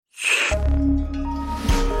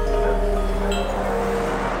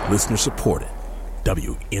Listener supported.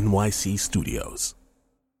 WNYC Studios.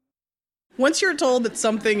 Once you're told that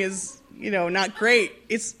something is, not great,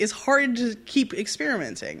 it's hard to keep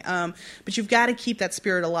experimenting. But you've got to keep that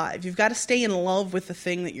spirit alive. You've got to stay in love with the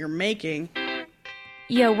thing that you're making.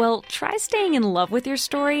 Yeah, well, try staying in love with your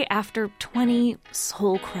story after 20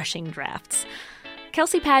 soul-crushing drafts.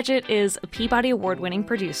 Kelsey Padgett is a Peabody Award-winning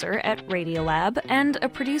producer at Radiolab and a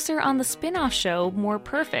producer on the spin-off show More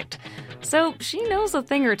Perfect. So she knows a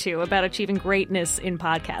thing or two about achieving greatness in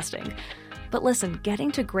podcasting. But listen, getting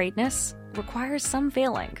to greatness requires some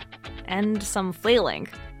failing, and some flailing,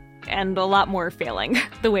 and a lot more failing,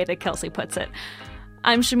 the way that Kelsey puts it.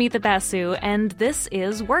 I'm Shamitha Basu, and this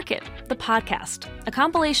is Work It, the podcast, a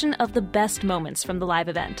compilation of the best moments from the live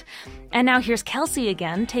event. And now here's Kelsey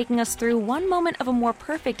again, taking us through one moment of a More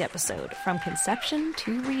Perfect episode, from conception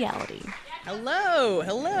to reality. Hello.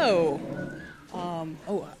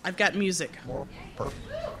 I've got music. The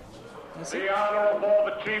Honorable,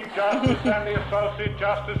 the Chief Justice and the Associate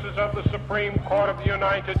Justices of the Supreme Court of the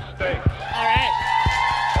United States. All right.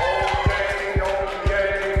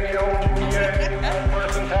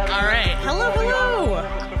 All right. Hello.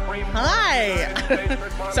 Hi.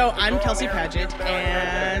 So I'm Kelsey Padgett,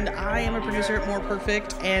 and I am a producer at More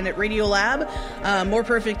Perfect and at Radiolab. More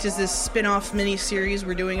Perfect is this spin-off mini-series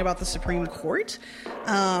we're doing about the Supreme Court.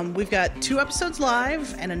 We've got 2 episodes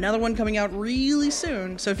live and another one coming out really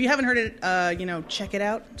soon. So if you haven't heard it, check it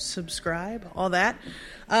out, subscribe, all that.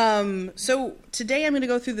 So today I'm going to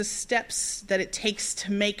go through the steps that it takes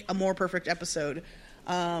to make a More Perfect episode.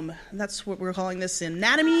 That's what we're calling this,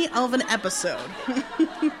 Anatomy of an Episode.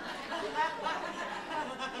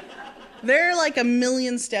 There are like a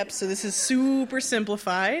million steps, so this is super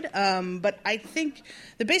simplified. But I think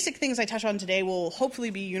the basic things I touch on today will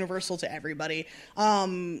hopefully be universal to everybody.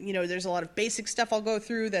 There's a lot of basic stuff I'll go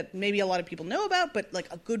through that maybe a lot of people know about, but like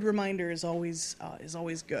a good reminder is always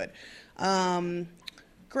good.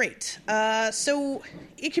 Great. So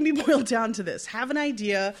it can be boiled down to this. Have an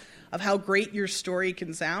idea of how great your story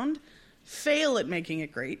can sound. Fail at making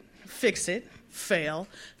it great. Fix it. Fail.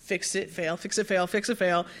 Fix it. Fail. Fix it. Fail. Fix it.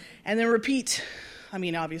 Fail. And then repeat.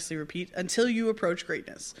 Obviously repeat until you approach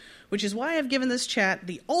greatness, which is why I've given this chat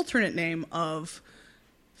the alternate name of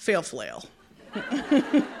Fail Flail.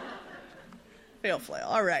 Fail Flail.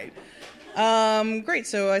 All right. Great.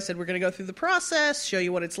 So I said we're going to go through the process, show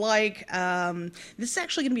you what it's like. This is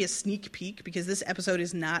actually going to be a sneak peek because this episode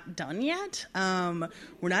is not done yet.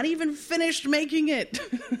 We're not even finished making it.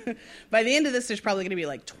 By the end of this, there's probably going to be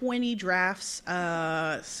like 20 drafts.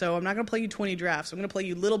 So I'm not going to play you 20 drafts. I'm going to play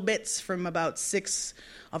you little bits from about 6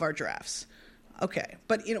 of our drafts. Okay.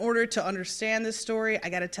 But in order to understand this story, I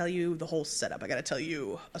got to tell you the whole setup. I got to tell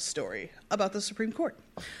you a story about the Supreme Court.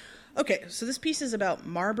 Okay, so this piece is about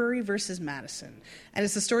Marbury versus Madison, and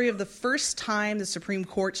it's the story of the first time the Supreme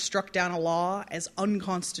Court struck down a law as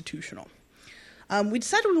unconstitutional. We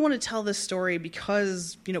decided we want to tell this story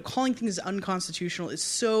because, calling things unconstitutional is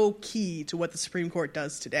so key to what the Supreme Court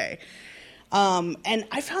does today. And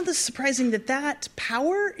I found this surprising that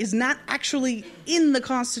power is not actually in the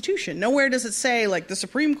Constitution. Nowhere does it say, the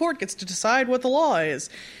Supreme Court gets to decide what the law is.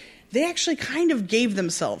 They actually kind of gave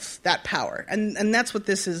themselves that power, and that's what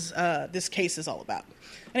this case is all about.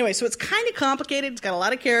 Anyway, so it's kind of complicated. It's got a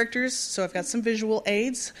lot of characters, so I've got some visual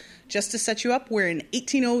aids. Just to set you up, we're in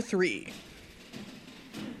 1803.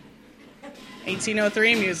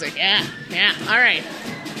 1803 music, yeah, all right.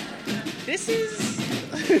 This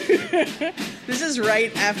is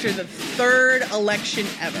right after the 3rd election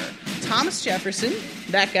ever. Thomas Jefferson,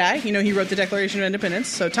 that guy, he wrote the Declaration of Independence.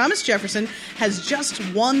 So Thomas Jefferson has just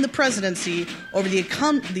won the presidency over the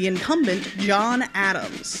incumbent John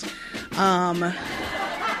Adams.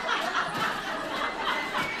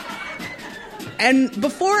 And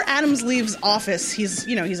before Adams leaves office, he's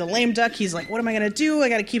a lame duck. He's like, what am I going to do? I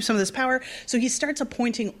got to keep some of this power. So he starts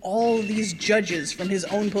appointing all of these judges from his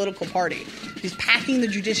own political party. He's packing the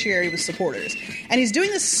judiciary with supporters. And he's doing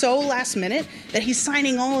this so last minute that he's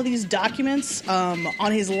signing all of these documents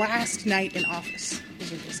on his last night in office.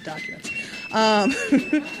 These are his documents.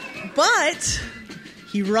 But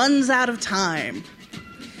he runs out of time.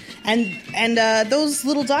 And those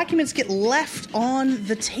little documents get left on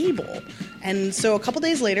the table. And so a couple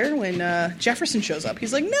days later, when Jefferson shows up,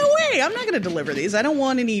 he's like, no way, I'm not going to deliver these. I don't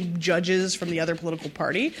want any judges from the other political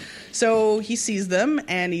party. So he sees them,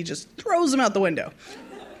 and he just throws them out the window.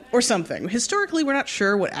 or something. Historically, we're not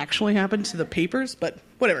sure what actually happened to the papers, but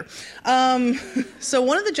whatever. So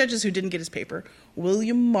one of the judges who didn't get his paper,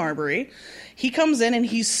 William Marbury, he comes in and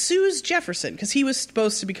he sues Jefferson because he was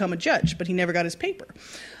supposed to become a judge, but he never got his paper.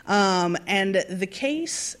 And the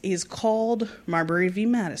case is called Marbury v.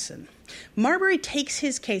 Madison. Marbury takes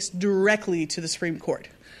his case directly to the Supreme Court.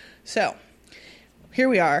 So here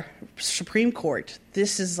we are, Supreme Court.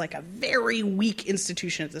 This is like a very weak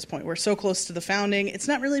institution at this point. We're so close to the founding. It's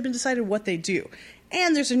not really been decided what they do.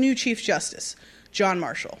 And there's a new Chief Justice, John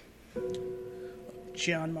Marshall.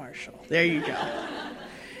 John Marshall. There you go.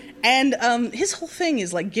 And his whole thing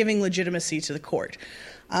is like giving legitimacy to the court.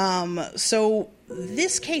 So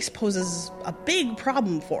this case poses a big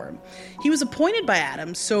problem for him. He was appointed by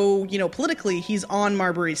Adams, so, politically he's on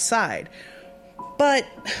Marbury's side. But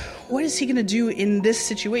what is he going to do in this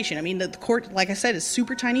situation? I mean, the court, like I said, is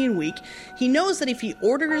super tiny and weak. He knows that if he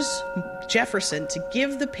orders Jefferson to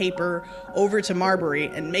give the paper over to Marbury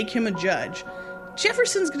and make him a judge,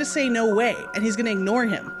 Jefferson's going to say no way, and he's going to ignore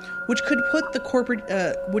him, which could put the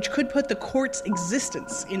court's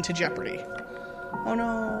existence into jeopardy. Oh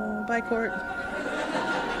no, bye court.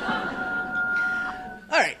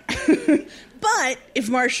 All right. But if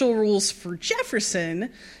Marshall rules for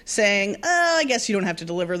Jefferson, saying, I guess you don't have to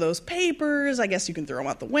deliver those papers, I guess you can throw them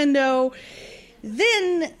out the window,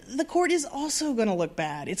 then the court is also going to look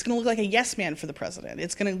bad. It's going to look like a yes man for the president.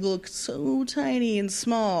 It's going to look so tiny and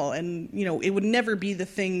small, and, it would never be the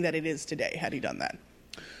thing that it is today had he done that.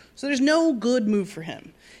 So there's no good move for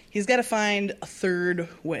him. He's got to find a third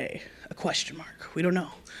way, a question mark. We don't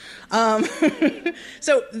know.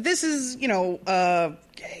 So this is,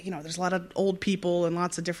 there's a lot of old people and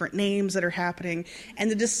lots of different names that are happening.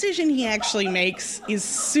 And the decision he actually makes is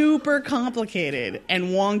super complicated and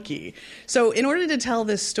wonky. So in order to tell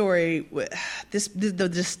this story,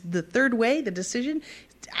 the third way, the decision,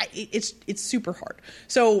 it's super hard.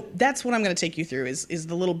 So that's what I'm going to take you through is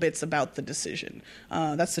the little bits about the decision.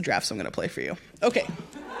 That's the drafts I'm going to play for you. Okay.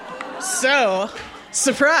 So,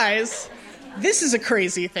 surprise. This is a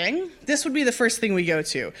crazy thing. This would be the first thing we go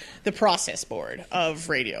to, the process board of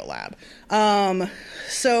Radiolab.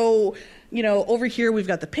 So, over here we've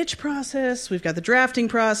got the pitch process, we've got the drafting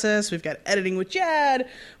process, we've got editing with Jad,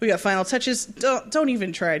 we've got final touches. Don't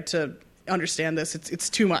even try to understand this. It's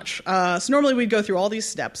too much. So normally we'd go through all these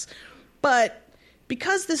steps, but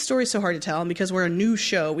because this story is so hard to tell and because we're a new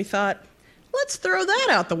show, we thought, let's throw that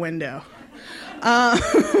out the window.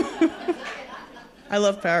 I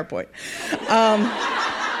love PowerPoint.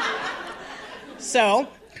 So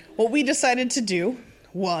what we decided to do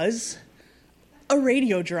was a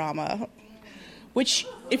radio drama, which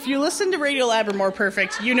if you listen to Radiolab or More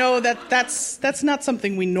Perfect, you know that's not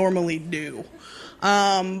something we normally do.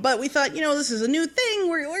 But we thought, this is a new thing.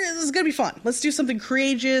 This is going to be fun. Let's do something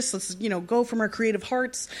courageous. Let's, go from our creative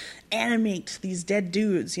hearts, animate these dead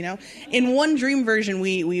dudes, In one dream version,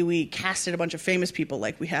 we casted a bunch of famous people,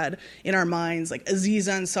 like we had in our minds, like Aziz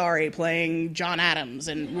Ansari playing John Adams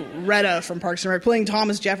and Retta from Parks and Rec playing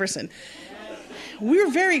Thomas Jefferson. We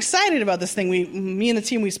were very excited about this thing. Me and the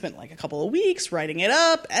team, we spent like a couple of weeks writing it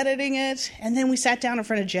up, editing it, and then we sat down in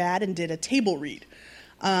front of Jad and did a table read.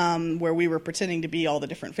 Where we were pretending to be all the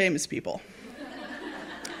different famous people.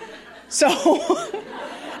 So,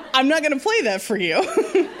 I'm not going to play that for you.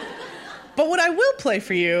 But what I will play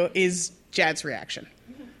for you is Jad's reaction.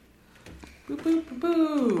 Boo, boo, boo,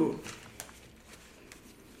 boo.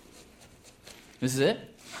 This is it?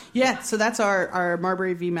 Yeah, so that's our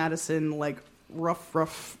Marbury v. Madison, like, rough,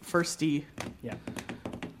 firsty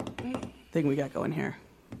thing we got going here.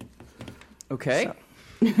 Okay.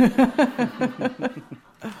 So.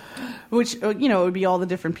 Which, it would be all the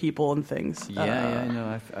different people and things. Yeah, I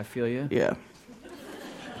know. I feel you. Yeah.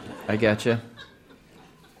 I gotcha.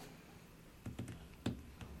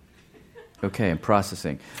 Okay, I'm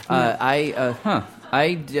processing. I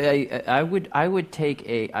would take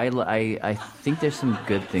I think there's some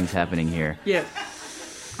good things happening here. Yeah.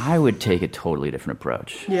 I would take a totally different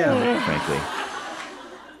approach. Yeah. Frankly.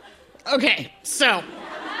 Okay, so.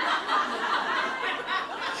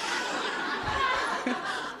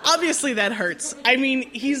 Obviously that hurts. I mean,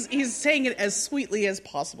 he's saying it as sweetly as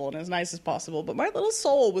possible and as nice as possible, but my little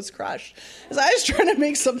soul was crushed as I was trying to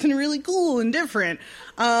make something really cool and different.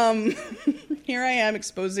 Here I am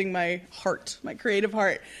exposing my heart, my creative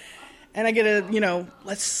heart, and I get to,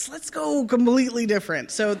 let's go completely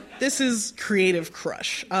different. So this is Creative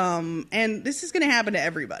Crush, and this is going to happen to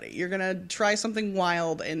everybody. You're going to try something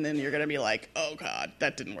wild, and then you're going to be like, oh God,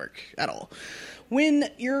 that didn't work at all. when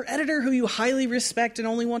your editor, who you highly respect and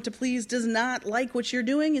only want to please, does not like what you're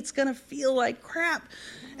doing, it's going to feel like crap.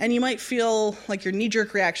 And you might feel like your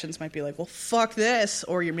knee-jerk reactions might be like, well, fuck this,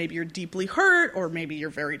 or maybe you're deeply hurt, or maybe you're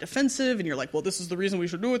very defensive, and you're like, well, this is the reason we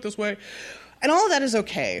should do it this way. And all of that is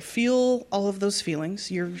okay. Feel all of those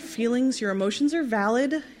feelings. Your emotions are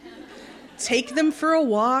valid. Take them for a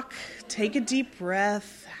walk, take a deep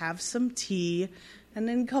breath, have some tea, and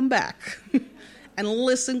then come back. And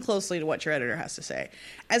listen closely to what your editor has to say.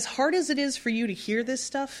 As hard as it is for you to hear this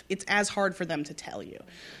stuff, it's as hard for them to tell you.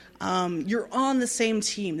 You're on the same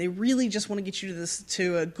team. They really just want to get you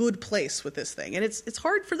to a good place with this thing. And it's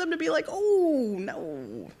hard for them to be like, oh,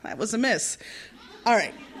 no, that was a miss. All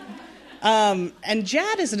right. And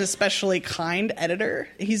Jad is an especially kind editor.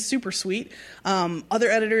 He's super sweet. Other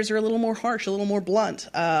editors are a little more harsh, a little more blunt.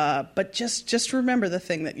 But just remember the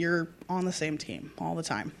thing that you're on the same team all the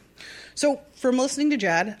time. So from listening to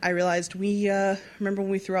Jad, I realized remember when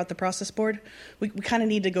we threw out the process board? We kind of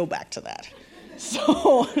need to go back to that.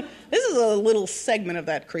 So this is a little segment of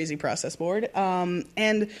that crazy process board.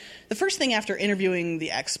 And the first thing after interviewing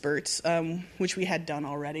the experts, which we had done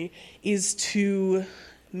already, is to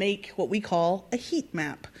make what we call a heat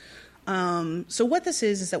map. So what this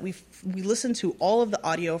is that we listen to all of the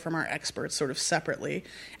audio from our experts sort of separately,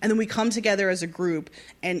 and then we come together as a group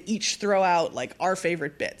and each throw out like our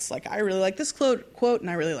favorite bits. Like, I really like this quote, and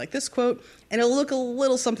I really like this quote, and it'll look a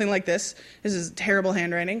little something like this. This is terrible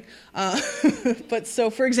handwriting. But so,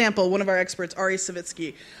 for example, one of our experts, Ari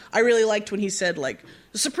Savitsky, I really liked when he said, like,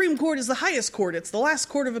 the Supreme Court is the highest court. It's the last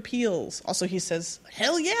court of appeals. Also, he says,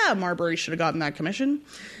 hell yeah, Marbury should have gotten that commission.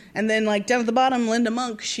 And then, like, down at the bottom, Linda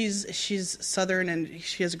Monk, she's Southern, and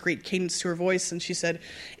she has a great cadence to her voice, and she said,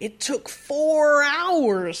 it took 4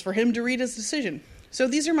 hours for him to read his decision. So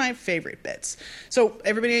these are my favorite bits. So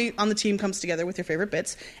everybody on the team comes together with their favorite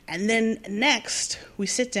bits, and then next, we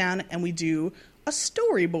sit down and we do a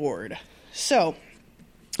storyboard. So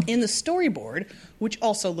in the storyboard, which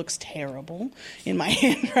also looks terrible in my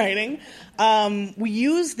handwriting, we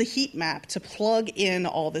use the heat map to plug in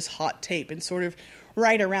all this hot tape and sort of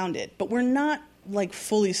write around it. But we're not like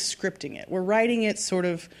fully scripting it. We're writing it sort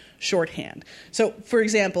of shorthand. So, for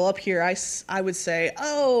example, up here, I would say,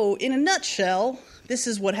 oh, in a nutshell, this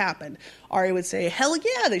is what happened. Ari would say, hell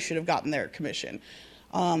yeah, they should have gotten their commission.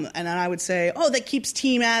 And then I would say, oh, that keeps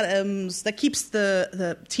Team Adams,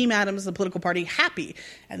 the Team Adams, the political party, happy.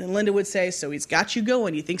 And then Linda would say, so he's got you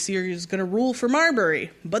going. He thinks he's going to rule for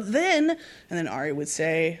Marbury. But then, and then Ari would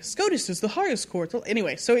say, SCOTUS is the highest court. Well,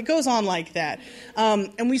 anyway, so it goes on like that.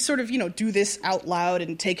 And we sort of, do this out loud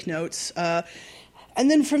and take notes. And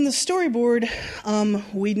then from the storyboard,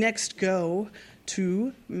 we next go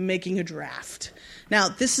to making a draft. Now,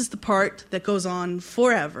 this is the part that goes on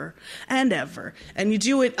forever and ever, and you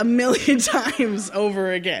do it a million times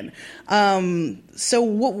over again. So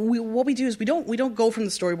what we do is we don't go from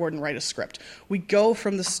the storyboard and write a script. We go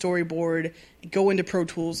from the storyboard, go into Pro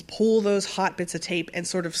Tools, pull those hot bits of tape, and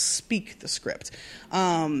sort of speak the script.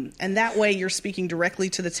 And that way you're speaking directly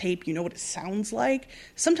to the tape. You know what it sounds like.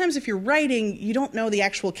 Sometimes if you're writing, you don't know the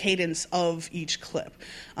actual cadence of each clip.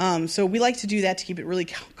 So we like to do that to keep it really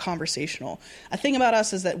conversational. A thing about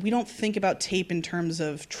us is that we don't think about tape in terms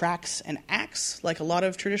of tracks and acts like a lot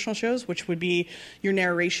of traditional shows, which would be your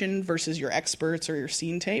narration versus your experts or your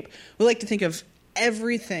scene tape. We like to think of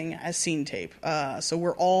everything as scene tape. So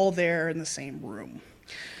we're all there in the same room.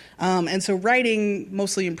 And so writing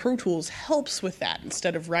mostly in Pro Tools helps with that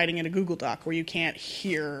instead of writing in a Google Doc where you can't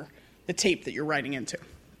hear the tape that you're writing into.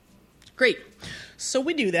 Great. So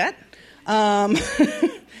we do that.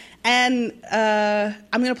 And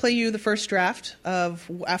I'm going to play you the first draft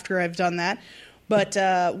after I've done that. But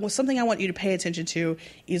something I want you to pay attention to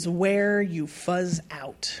is where you fuzz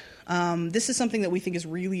out. This is something that we think is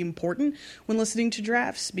really important when listening to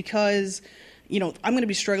drafts because, I'm going to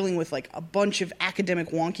be struggling with like a bunch of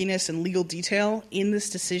academic wonkiness and legal detail in this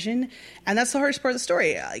decision. And that's the hardest part of the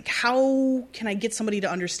story. Like, how can I get somebody to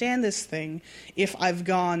understand this thing if I've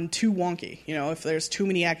gone too wonky, if there's too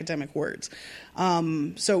many academic words?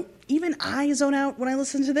 So even I zone out when I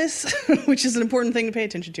listen to this, which is an important thing to pay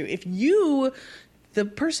attention to. If you, the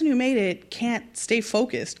person who made it, can't stay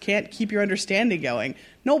focused, can't keep your understanding going,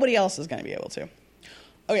 nobody else is going to be able to.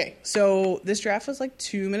 Okay, so this draft was like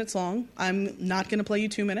 2 minutes long. I'm not going to play you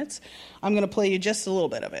 2 minutes. I'm going to play you just a little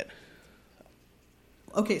bit of it.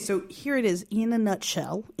 Okay, so here it is in a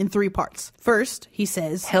nutshell in 3 parts. First, he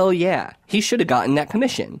says, hell yeah, he should have gotten that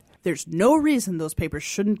commission. There's no reason those papers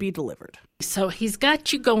shouldn't be delivered. So he's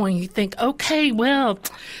got you going. You think, okay, well,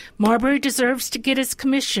 Marbury deserves to get his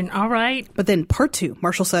commission, all right? But then part 2,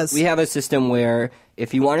 Marshall says, we have a system where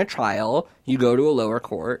If you want a trial, you go to a lower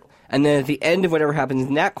court. And then at the end of whatever happens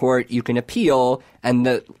in that court, you can appeal. And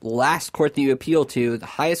the last court that you appeal to, the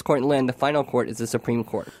highest court in the land, the final court, is the Supreme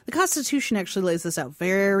Court. The Constitution actually lays this out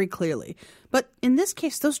very clearly. But in this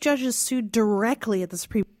case, those judges sued directly at the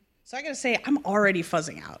Supreme Court. So I gotta say, I'm already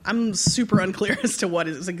fuzzing out. I'm super unclear as to what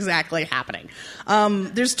is exactly happening.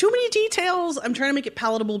 There's too many details. I'm trying to make it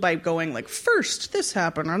palatable by going like, first this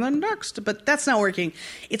happened and then next, but that's not working.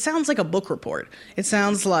 It sounds like a book report. It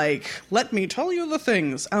sounds like, let me tell you the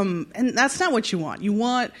things. And that's not what you want. You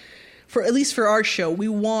want, at least for our show, we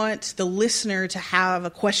want the listener to have a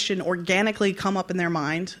question organically come up in their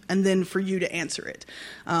mind and then for you to answer it.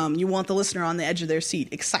 You want the listener on the edge of their seat,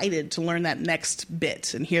 excited to learn that next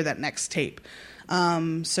bit and hear that next tape.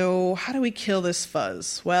 So how do we kill this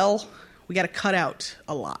fuzz? Well, we got to cut out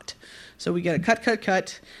a lot. So we got to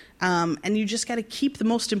cut, and you just got to keep the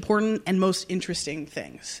most important and most interesting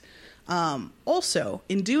things. Also,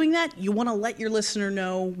 in doing that, you want to let your listener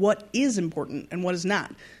know what is important and what is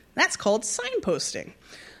not. That's called signposting.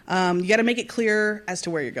 You got to make it clear as to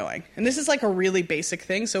where you're going. And this is like a really basic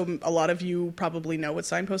thing, so a lot of you probably know what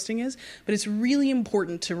signposting is, but it's really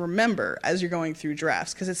important to remember as you're going through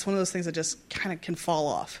drafts, because it's one of those things that just kind of can fall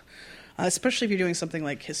off, especially if you're doing something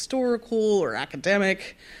like historical or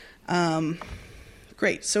academic.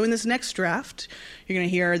 Great. So in this next draft, you're going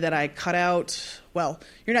to hear that I cut out, well,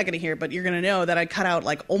 you're not going to hear, but you're going to know that I cut out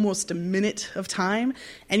like almost a minute of time,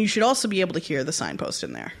 and you should also be able to hear the signpost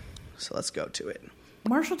in there. So let's go to it.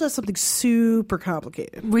 Marshall does something super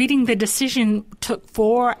complicated. Reading the decision took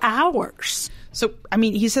 4 hours. So, I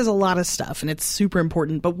mean, he says a lot of stuff, and it's super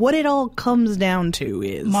important, but what it all comes down to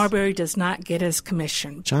is... Marbury does not get his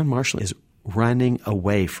commission. John Marshall is running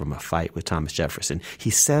away from a fight with Thomas Jefferson. He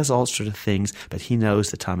says all sorts of things, but he knows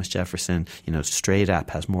that Thomas Jefferson, straight up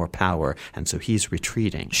has more power, and so he's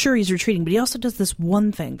retreating. Sure, he's retreating, but he also does this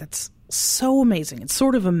one thing that's so amazing. It's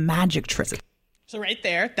sort of a magic trick. So right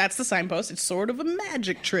there, that's the signpost. It's sort of a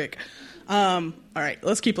magic trick. All right,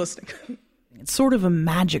 let's keep listening. It's sort of a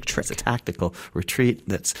magic trick. It's a tactical retreat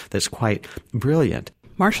that's quite brilliant.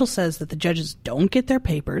 Marshall says that the judges don't get their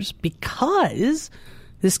papers because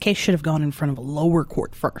this case should have gone in front of a lower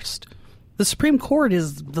court first. The Supreme Court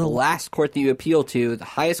is the last court that you appeal to, the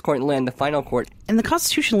highest court in the land, the final court. And the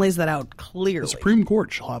Constitution lays that out clearly. The Supreme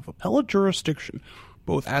Court shall have appellate jurisdiction,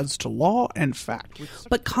 both as to law and fact.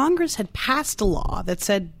 But Congress had passed a law that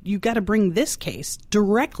said you got to bring this case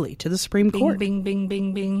directly to the Supreme Court. Bing, bing,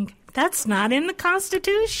 bing, bing, bing. That's not in the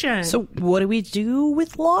Constitution. So what do we do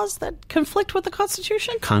with laws that conflict with the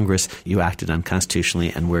Constitution? Congress, you acted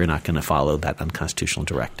unconstitutionally, and we're not going to follow that unconstitutional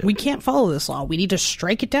directive. We can't follow this law. We need to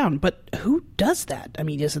strike it down. But who does that? I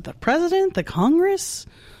mean, is it the president, the Congress?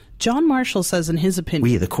 John Marshall says in his opinion...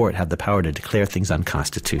 We, the court, have the power to declare things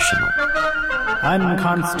unconstitutional.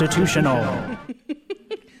 Unconstitutional.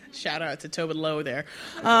 Shout out to Tobin Lowe there.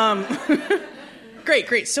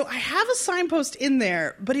 Great. So I have a signpost in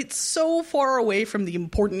there, but it's so far away from the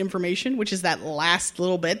important information, which is that last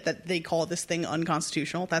little bit that they call this thing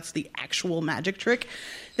unconstitutional. That's the actual magic trick.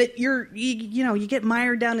 That you get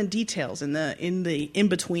mired down in details in the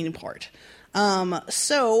in-between part.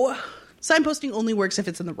 So signposting only works if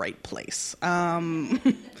it's in the right place.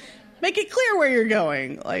 Make it clear where you're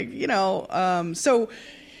going. So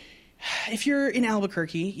if you're in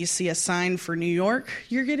Albuquerque, you see a sign for New York,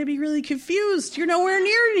 you're going to be really confused. You're nowhere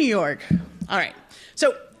near New York. All right.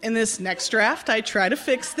 So in this next draft, I try to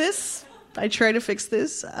fix this.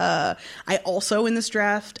 I also, in this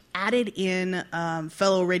draft, added in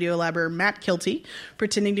fellow Radiolabber Matt Kilty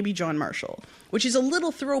pretending to be John Marshall, which is a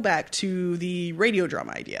little throwback to the radio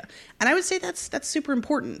drama idea. And I would say that's super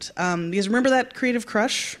important. Because remember that creative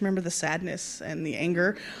crush? Remember the sadness and the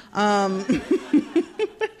anger?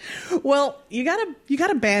 Well, you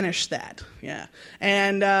gotta banish that, yeah,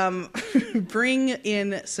 and bring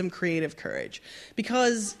in some creative courage,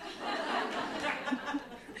 because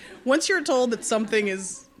once you're told that something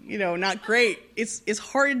is not great, it's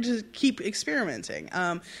hard to keep experimenting.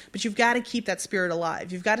 But you've got to keep that spirit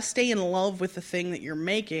alive. You've got to stay in love with the thing that you're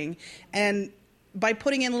making, and by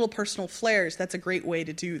putting in little personal flares, that's a great way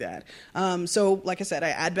to do that. So, like I said, I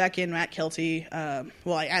add back in Matt Kelty.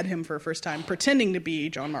 I add him for a first time, pretending to be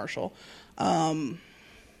John Marshall.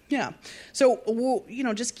 Yeah. So,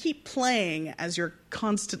 just keep playing as you're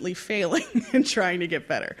constantly failing and trying to get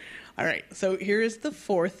better. All right. So here's the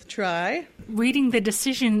fourth try. Reading the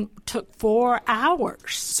decision took 4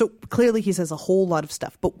 hours. So clearly he says a whole lot of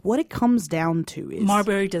stuff. But what it comes down to is...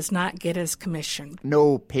 Marbury does not get his commission.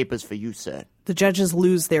 No papers for you, sir. The judges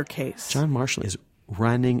lose their case. John Marshall is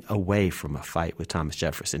running away from a fight with Thomas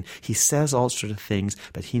Jefferson. He says all sorts of things,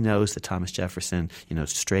 but he knows that Thomas Jefferson,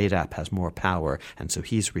 straight up has more power, and so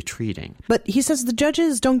he's retreating. But he says the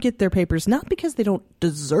judges don't get their papers not because they don't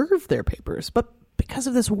deserve their papers, but because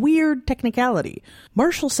of this weird technicality.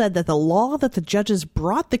 Marshall said that the law that the judges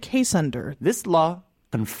brought the case under... This law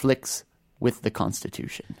conflicts with the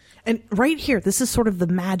Constitution. And right here, this is sort of the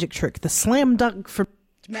magic trick, the slam dunk for...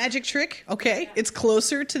 Magic trick? Okay. It's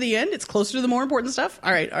closer to the end. It's closer to the more important stuff.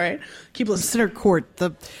 All right. Keep listening. Center court,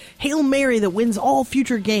 the Hail Mary that wins all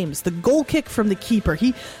future games, the goal kick from the keeper.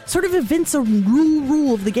 He sort of invents a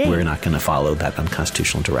rule of the game. We're not going to follow that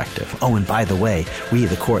unconstitutional directive. Oh, and by the way, we,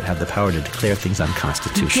 the court, have the power to declare things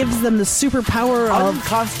unconstitutional. He gives them the superpower of...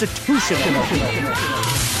 Unconstitutional.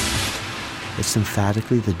 It's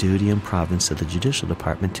emphatically the duty and province of the judicial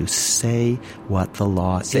department to say what the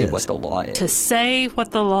law is. Say what the law is. To say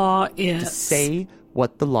what the law is. To say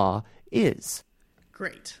what the law is.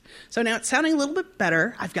 Great. So now it's sounding a little bit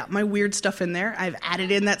better. I've got my weird stuff in there. I've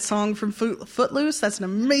added in that song from Footloose. That's an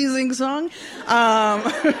amazing song.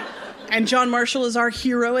 And John Marshall is our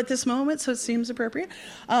hero at this moment, so it seems appropriate.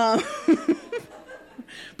 But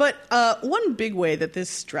one big way that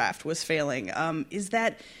this draft was failing is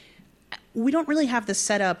that we don't really have the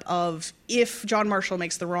setup of if John Marshall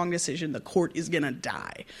makes the wrong decision, the court is going to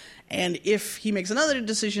die. And if he makes another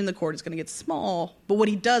decision, the court is going to get small. But what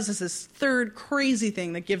he does is this third crazy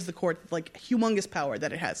thing that gives the court like humongous power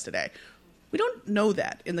that it has today. We don't know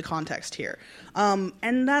that in the context here. And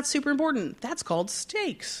that's super important. That's called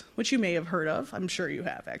stakes, which you may have heard of. I'm sure you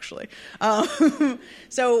have, actually.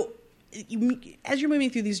 So as you're moving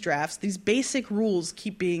through these drafts, these basic rules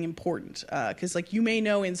keep being important because, you may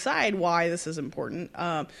know inside why this is important,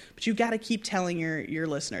 but you got to keep telling your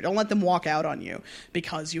listener. Don't let them walk out on you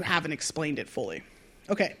because you haven't explained it fully.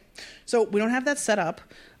 Okay, so we don't have that set up.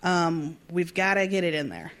 We've got to get it in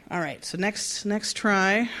there. All right, so next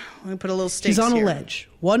try, I'm going to put a little stakes here. He's on here. a ledge.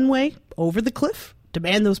 One way, over the cliff,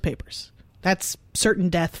 demand those papers. That's certain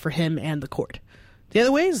death for him and the court. The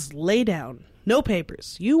other way is lay down. No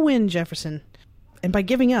papers. You win, Jefferson. And by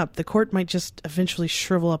giving up, the court might just eventually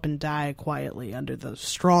shrivel up and die quietly under the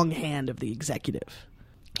strong hand of the executive.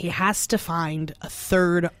 He has to find a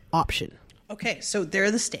third option. Okay, so there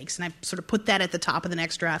are the stakes, and I sort of put that at the top of the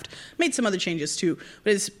next draft. Made some other changes too,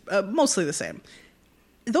 but it's mostly the same.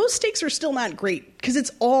 Those stakes are still not great because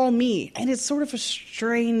it's all me, and it's sort of a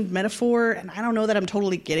strained metaphor, and I don't know that I'm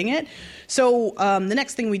totally getting it. So the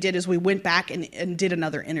next thing we did is we went back and did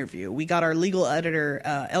another interview. We got our legal editor,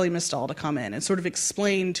 Ellie Mistal, to come in and sort of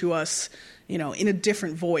explain to us, in a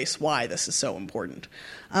different voice why this is so important.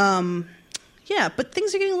 Yeah, but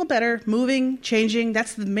things are getting a little better. Moving, changing,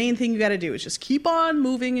 that's the main thing you got to do is just keep on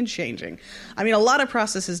moving and changing. I mean, a lot of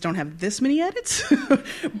processes don't have this many edits,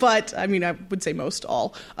 but, I would say most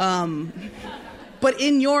all. But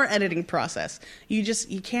in your editing process,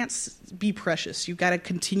 you can't be precious. You got to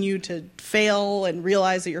continue to fail and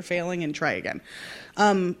realize that you're failing and try again.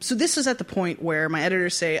 So this is at the point where my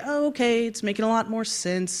editors say, oh, okay, it's making a lot more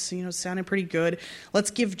sense, sounding pretty good.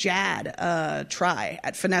 Let's give Jad a try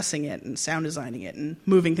at finessing it and sound designing it and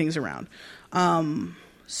moving things around.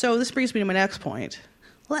 So this brings me to my next point.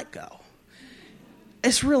 Let go.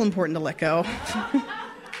 It's real important to let go.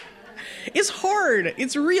 It's hard.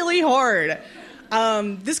 It's really hard.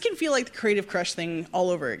 This can feel like the Creative Crush thing all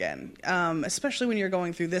over again, especially when you're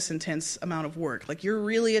going through this intense amount of work. Like, you're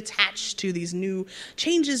really attached to these new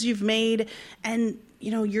changes you've made, and,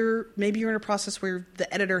 you're in a process where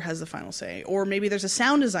the editor has the final say, or maybe there's a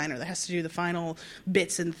sound designer that has to do the final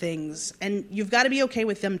bits and things, and you've got to be okay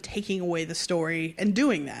with them taking away the story and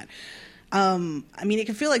doing that. It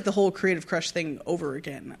can feel like the whole Creative Crush thing over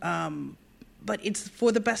again. But it's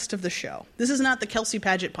for the best of the show. This is not the Kelsey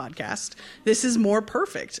Paget podcast. This is more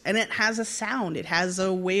perfect, and it has a sound. It has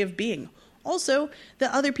a way of being. Also,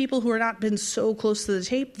 the other people who are not been so close to the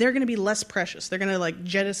tape, they're going to be less precious. They're going to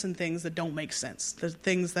jettison things that don't make sense, the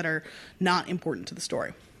things that are not important to the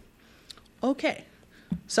story. Okay,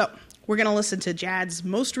 so we're going to listen to Jad's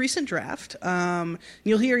most recent draft.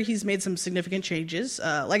 You'll hear he's made some significant changes.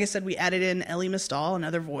 Like I said, we added in Ellie Mistal,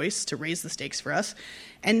 another voice, to raise the stakes for us.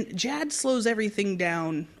 And Jad slows everything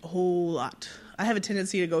down a whole lot. I have a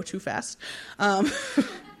tendency to go too fast,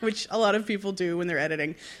 which a lot of people do when they're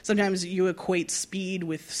editing. Sometimes you equate speed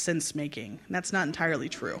with sense-making. That's not entirely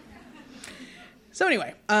true. So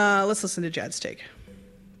anyway, let's listen to Jad's take.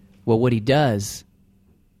 Well, what he does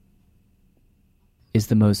is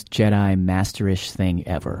the most Jedi masterish thing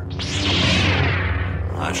ever.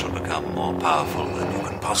 I shall become more powerful than you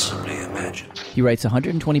can possibly imagine. He writes a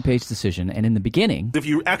 120-page decision, and in the beginning... If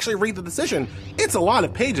you actually read the decision, it's a lot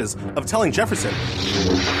of pages of telling Jefferson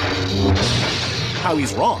how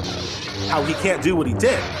he's wrong, how he can't do what he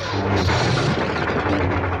did,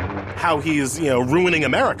 how he's, ruining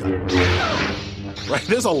America. Right?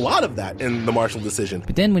 There's a lot of that in the Marshall decision.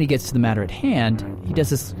 But then when he gets to the matter at hand, he does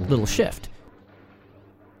this little shift.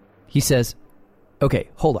 He says, okay,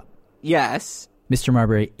 hold up. Yes. Mr.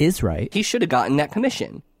 Marbury is right. He should have gotten that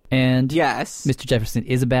commission. And yes, Mr. Jefferson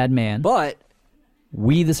is a bad man. But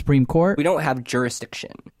we, the Supreme Court, we don't have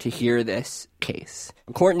jurisdiction to hear this case.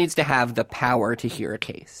 A court needs to have the power to hear a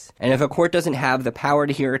case. And if a court doesn't have the power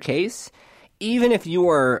to hear a case, even if you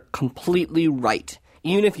are completely right,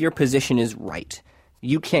 even if your position is right,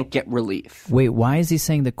 you can't get relief. Wait, why is he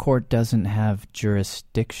saying the court doesn't have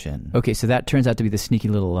jurisdiction? Okay, so that turns out to be the sneaky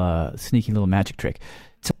little magic trick.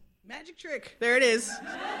 Magic trick. There it is.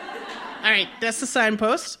 All right, that's the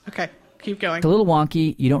signpost. Okay, keep going. It's a little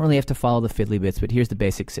wonky. You don't really have to follow the fiddly bits, but here's the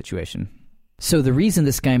basic situation. So the reason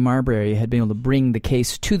this guy Marbury had been able to bring the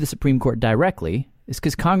case to the Supreme Court directly is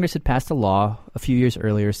because Congress had passed a law a few years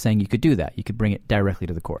earlier saying you could do that. You could bring it directly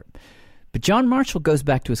to the court. But John Marshall goes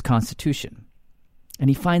back to his Constitution, and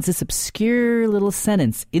he finds this obscure little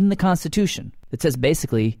sentence in the Constitution that says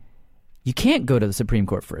basically, you can't go to the Supreme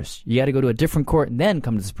Court first. You got to go to a different court and then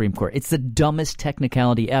come to the Supreme Court. It's the dumbest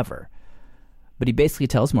technicality ever. But he basically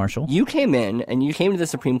tells Marshall, you came in and you came to the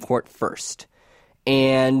Supreme Court first.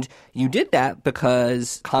 And you did that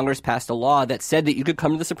because Congress passed a law that said that you could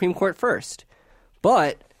come to the Supreme Court first.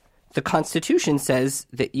 But the Constitution says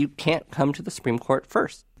that you can't come to the Supreme Court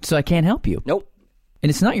first. So I can't help you. Nope. And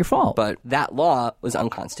it's not your fault. But that law was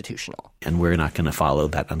unconstitutional. And we're not going to follow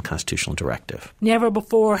that unconstitutional directive. Never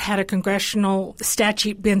before had a congressional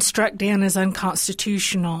statute been struck down as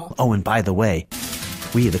unconstitutional. Oh, and by the way,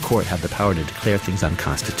 we, the court, have the power to declare things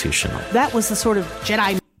unconstitutional. That was the sort of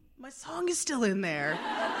Jedi... My song is still in there.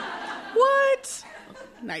 What?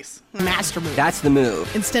 Nice. Master move. That's the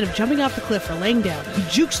move. Instead of jumping off the cliff or laying down, he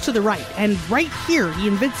jukes to the right. And right here, he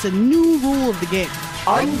invents a new rule of the game.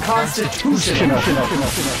 Unconstitutional.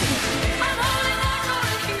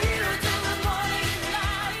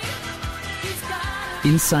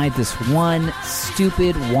 Inside this one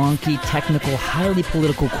stupid, wonky, technical, highly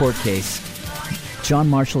political court case, John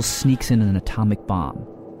Marshall sneaks in an atomic bomb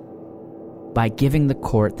by giving the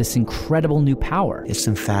court this incredible new power. It's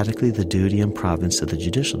emphatically the duty and province of the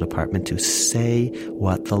Judicial Department to say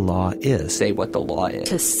what the law is. Say what the law is.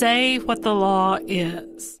 To say what the law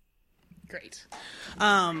is. Great.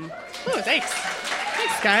 Thanks.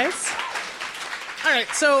 Thanks, guys. All right,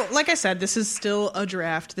 so like I said, this is still a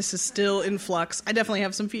draft. This is still in flux. I definitely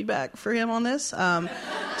have some feedback for him on this.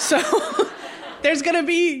 So there's going to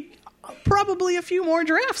be probably a few more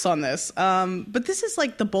drafts on this. But this is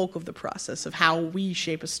like the bulk of the process of how we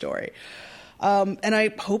shape a story. And I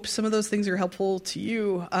hope some of those things are helpful to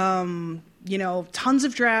you. Tons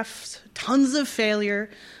of drafts, tons of failure,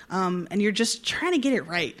 and you're just trying to get it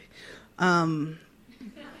right.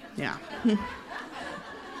 Yeah.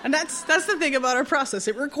 And that's the thing about our process.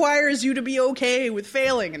 It requires you to be okay with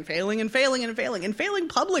failing and failing and failing and failing and failing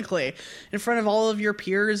publicly in front of all of your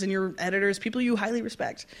peers and your editors, people you highly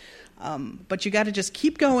respect. But you got to just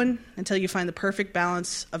keep going until you find the perfect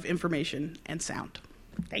balance of information and sound.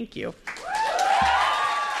 Thank you.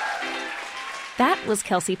 That was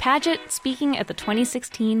Kelsey Padgett speaking at the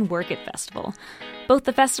 2016 Work It Festival. Both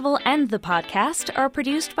the festival and the podcast are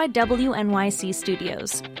produced by WNYC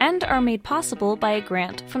Studios and are made possible by a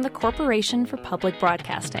grant from the Corporation for Public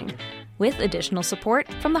Broadcasting, with additional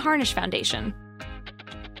support from the Harnish Foundation.